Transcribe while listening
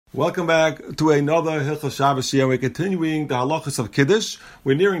Welcome back to another Hilchos Shabbos Shiur. We're continuing the halachas of Kiddush.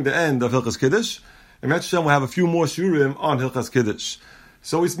 We're nearing the end of Hilchos Kiddush. And we'll have a few more shiurim on Hilchos Kiddush.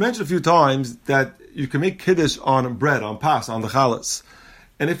 So we mentioned a few times that you can make Kiddush on bread, on pas, on the chalas.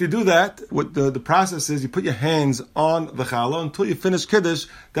 And if you do that, what the process is, you put your hands on the challah until you finish Kiddush.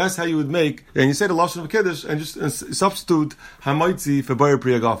 That's how you would make, and you say the lashon of Kiddush, and just substitute hamoitzi for boyer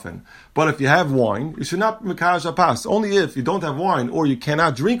priyagafen. But if you have wine, you should not make mekadosh pas. Only if you don't have wine, or you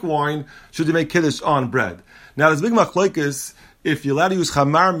cannot drink wine, should you make Kiddush on bread. Now there's a big machlokes if you're allowed to use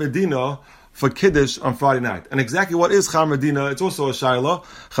chamar medina for Kiddush on Friday night. And exactly what is Chamar Medina? It's also a Shaila.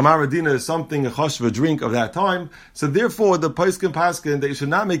 Chamar Medina is something, a chashva drink of that time. So therefore, the Poskin Paskin, that you should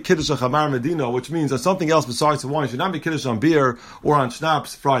not make Kiddush on Chamar Medina, which means on something else besides the wine. You should not make Kiddush on beer or on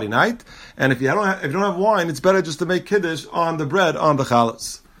schnapps Friday night. And if you don't have wine, it's better just to make Kiddush on the bread, on the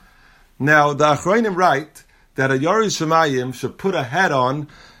chalas. Now, the Achronim write that a Yari Shemayim should put a hat on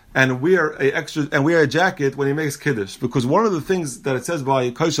and wear a jacket when he makes Kiddush. Because one of the things that it says by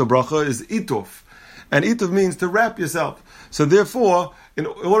Kosher Bracha is ituf. And ituf means to wrap yourself. So therefore, in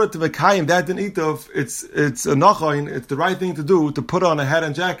order to mekayim that in ituf, it's a nachain, it's the right thing to do, to put on a hat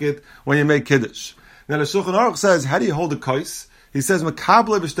and jacket when you make Kiddush. Now the Shulchan Aruch says, how do you hold a kais? He says,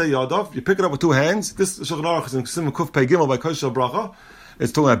 mekable b'shtei yadav, you pick it up with two hands. This Shulchan Aruch is in Sim Kuf Pei Gimel by Kosher Bracha.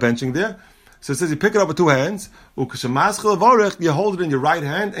 It's talking about benching there. So it says you pick it up with two hands, you hold it in your right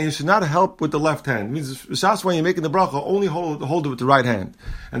hand, and you should not help with the left hand. It means Shas when you're making the bracha, only hold it with the right hand.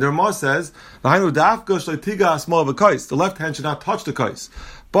 And the Ramah says, the left hand should not touch the kais.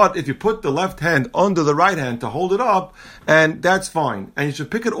 But if you put the left hand under the right hand to hold it up, and that's fine. And you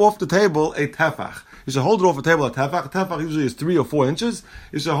should pick it off the table a tefach. You should hold it off the table a tefach. A tefach usually is 3 or 4 inches.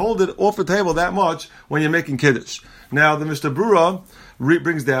 You should hold it off the table that much when you're making Kiddush. Now the Mishnah Brura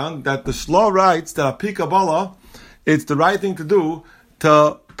brings down that the Shla writes that a pi Kabbalah, it's the right thing to do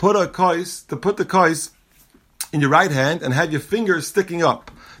to put the kais in your right hand and have your fingers sticking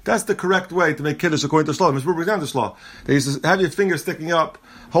up. That's the correct way to make Kiddush according to Shla. Mishnah Brura brings down the Shla. They used to have your fingers sticking up,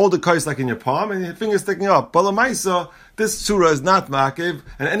 hold the kais like in your palm, and your fingers sticking up. But l'maisa, this surah is not makiv,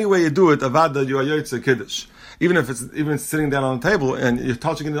 and any way you do it, avada you are yotze Kiddush. Even if it's sitting down on the table and you're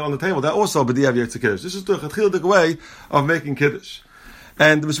touching it on the table, that also b'di'av yotze Kiddush. This is the chatchilik way of making Kiddush.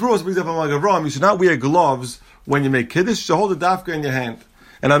 And the Mishnah also brings up on Magavram, you should not wear gloves when you make Kiddush. You should hold the dafka in your hand.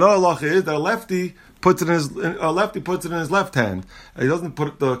 And another halacha is that a lefty puts it in his left hand. He doesn't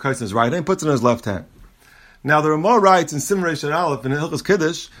put the kais in his right hand, he puts it in his left hand. Now the Ramah writes in Simrei Shen Aleph in Hilchos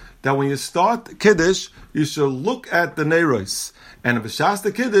Kiddush that when you start Kiddush, you should look at the neiros. And if it's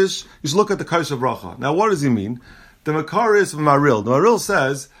Shasta Kiddush, you should look at the Kosher Bracha. Now what does he mean? The Makar is from Arial. The Arial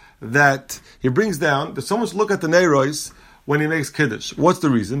says that he brings down that someone should look at the neiros when he makes Kiddush. What's the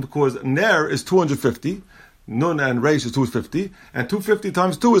reason? Because Ner is 250, Nun and Reish is 250, and 250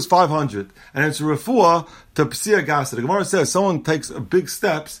 times 2 is 500. And it's a refuah to Psia Gasa. The Gemara says someone takes big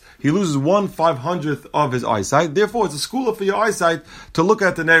steps, he loses 1/500th of his eyesight. Therefore, it's a school for your eyesight to look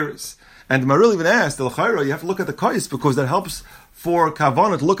at the Neris. And Maril even asked, you have to look at the kais because that helps for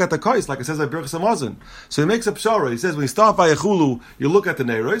kavanah to look at the kais, like it says by Birchas Hamazon. So he makes a pshara. He says when you start by Yechulu, you look at the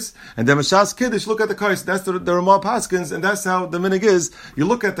neiros, and then Mashas Kiddush, look at the kais. That's the Ramah Paskins, and that's how the minig is. You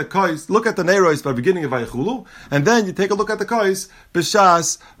look at the kais, look at the neiros by beginning of Yechulu, and then you take a look at the kais,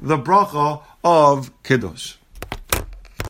 b'shas the bracha of Kiddush.